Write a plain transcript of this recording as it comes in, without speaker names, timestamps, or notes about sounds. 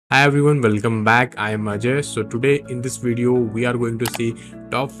Hi everyone, welcome back. I am Ajay. So today in this video, we are going to see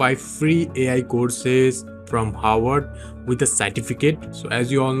top 5 free AI courses from Harvard with a certificate. So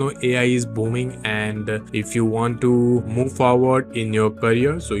as you all know, AI is booming, and if you want to move forward in your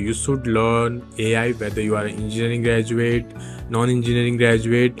career, so you should learn AI whether you are an engineering graduate, non-engineering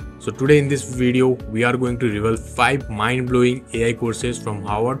graduate. So today in this video, we are going to reveal 5 mind-blowing AI courses from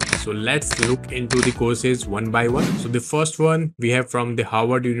Harvard. So let's look into the courses one by one. So the first one we have from the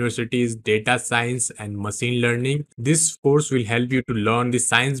Harvard University's Data Science and Machine Learning. This course will help you to learn the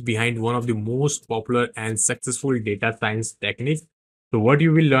science behind one of the most popular and successful data science techniques. So what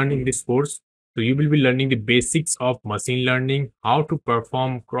you will learn in this course? So you will be learning the basics of machine learning, how to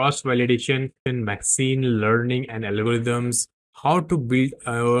perform cross-validation in machine learning and algorithms, how to build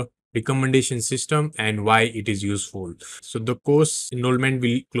a recommendation system and why it is useful. So the course enrollment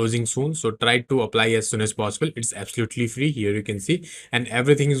will closing soon, so try to apply as soon as possible. It's absolutely free, here you can see, and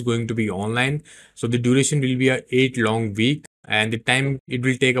everything is going to be online. So the duration will be a 8 long week, and the time it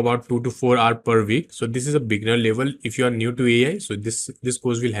will take about 2 to 4 hours per week. So this is a beginner level. If you are new to AI, so this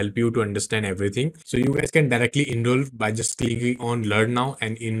course will help you to understand everything. So you guys can directly enroll by just clicking on learn now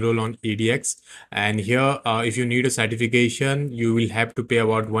and enroll on edx. And here if you need a certification, you will have to pay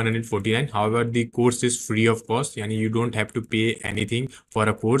about 149. However, the course is free of cost, and you don't have to pay anything for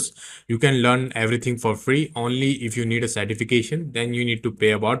a course. You can learn everything for free. Only if you need a certification, then you need to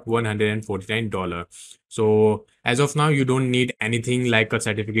pay about $149. So as of now, you don't need anything like a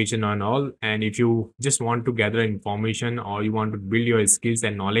certification and all. And if you just want to gather information or you want to build your skills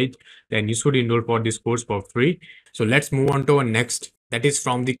and knowledge, then you should enroll for this course for free. So let's move on to our next, that is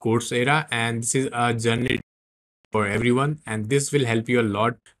from the Coursera, and this is a journey for everyone, and this will help you a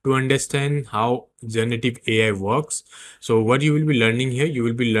lot to understand how generative AI works. So what you will be learning here, you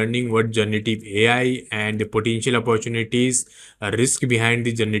will be learning what generative AI and the potential opportunities, risk behind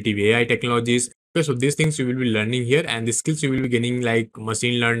the generative AI technologies. Okay, so these things you will be learning here, and the skills you will be getting like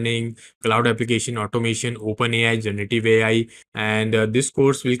machine learning, cloud application automation, open AI, generative AI. And this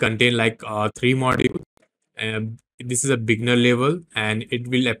course will contain like 3 modules. This is a beginner level, and it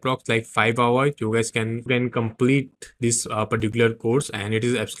will approx like 5 hours. You guys can complete this particular course, and it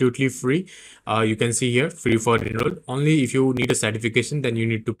is absolutely free. You can see here, free for enroll. Only if you need a certification, then you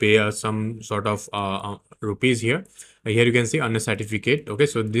need to pay some sort of rupees here. Here you can see on a certificate. Okay,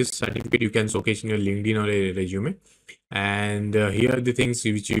 so this certificate you can showcase in your LinkedIn or a resume. And here are the things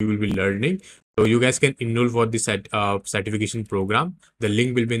which you will be learning. So you guys can enroll for this certification program. The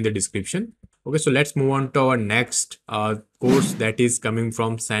link will be in the description. Okay, so let's move on to our next course that is coming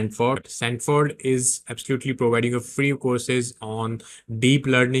from Stanford. Stanford is absolutely providing a free courses on deep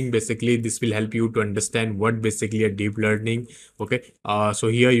learning. Basically, this will help you to understand what basically a deep learning. Okay, so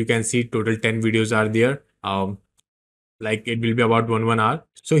here you can see total 10 videos are there. Like it will be about one hour.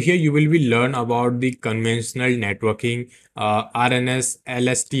 So here you will be learn about the conventional networking, RNS,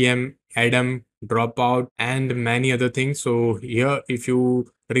 LSTM, ADAM, dropout, and many other things. So here, if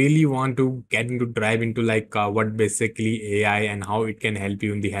you really want to get into dive into like what basically AI and how it can help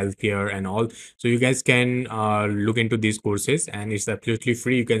you in the healthcare and all, so you guys can look into these courses, and it's absolutely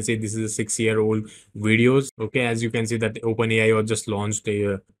free. You can see this is a 6-year-old videos. Okay, as you can see that OpenAI was just launched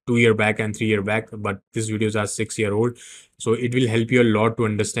a 2 year back and 3 year back, but these videos are 6 year old. So it will help you a lot to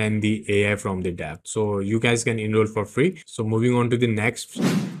understand the AI from the depth. So you guys can enroll for free. So moving on to the next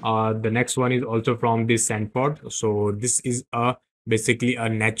one is also from this Sandpod. So this is a basically a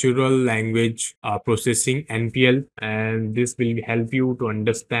natural language processing NPL, and this will help you to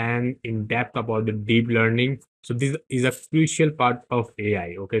understand in depth about the deep learning. So this is a crucial part of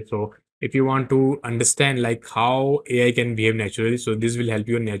AI. Okay, so if you want to understand like how AI can behave naturally, so this will help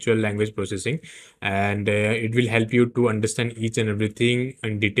you in natural language processing, and it will help you to understand each and everything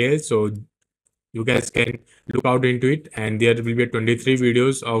in detail. So you guys can look out into it, and there will be 23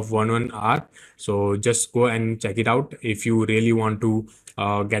 videos of 1 hour. So just go and check it out if you really want to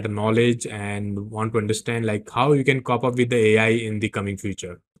get a knowledge and want to understand like how you can cope up with the AI in the coming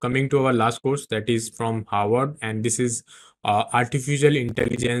future. Coming to our last course, that is from Harvard, and this is artificial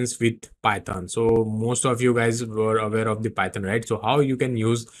intelligence with Python. So most of you guys were aware of the Python, right? So how you can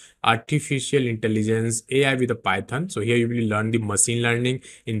use artificial intelligence AI with the Python. So here you will learn the machine learning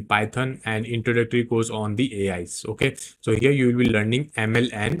in Python and introductory course on the AIs. Okay, so here you will be learning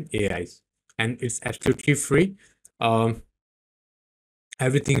ML and AIs, and it's absolutely free. Um,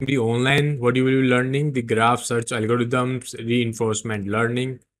 Everything will be online. What you will be learning: the graph search algorithms, reinforcement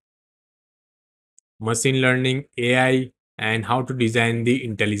learning, machine learning, AI, and how to design the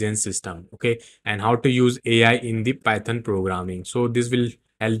intelligence system. Okay, and how to use AI in the Python programming. So this will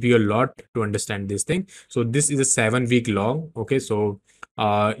help you a lot to understand this thing. So this is a 7 week long. Okay, so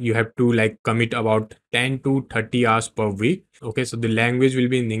you have to like commit about 10 to 30 hours per week. Okay, so the language will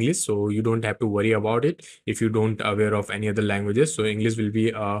be in English, so you don't have to worry about it if you don't aware of any other languages. So English will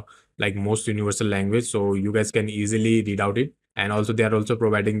be like most universal language, so you guys can easily read out it. And also they are also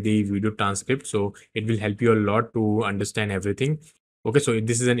providing the video transcript, so it will help you a lot to understand everything. Okay, so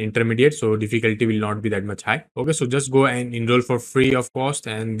this is an intermediate, so difficulty will not be that much high. Okay, so just go and enroll for free of cost,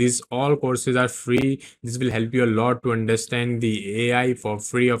 and these all courses are free. This will help you a lot to understand the AI for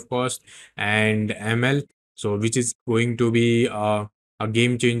free of cost, and ML, so which is going to be a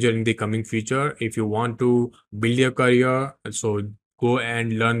game changer in the coming future. If you want to build your career, so go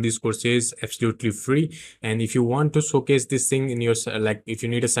and learn these courses absolutely free. And if you want to showcase this thing in your like if you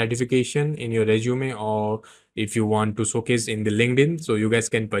need a certification in your resume, or if you want to showcase in the LinkedIn, so you guys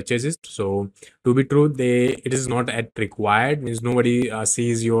can purchase it. So to be true, they it is not at required, means nobody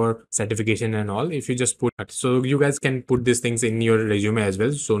sees your certification and all. If you just put, so you guys can put these things in your resume as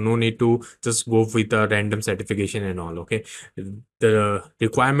well, so no need to just go with a random certification and all. Okay, the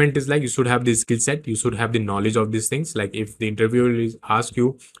requirement is like you should have the skill set, you should have the knowledge of these things. Like if the interviewer is ask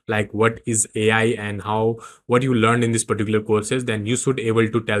you like what is AI and how what you learned in this particular courses, then you should able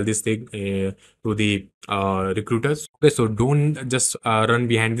to tell this thing to the recruiters. Okay, so don't just run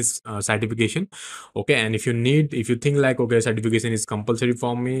behind this certification. Okay, and if you think like, okay, certification is compulsory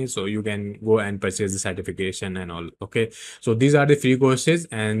for me, so you can go and purchase the certification and all. Okay, so these are the free courses,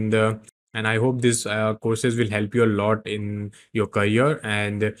 and I hope these courses will help you a lot in your career.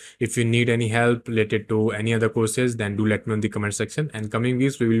 And if you need any help related to any other courses, then do let me know in the comment section. And coming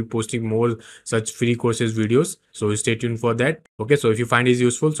weeks, we will be posting more such free courses videos. So stay tuned for that. Okay, so if you find this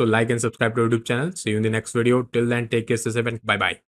useful, so like and subscribe to our YouTube channel. See you in the next video. Till then, take care, stay safe, and bye bye.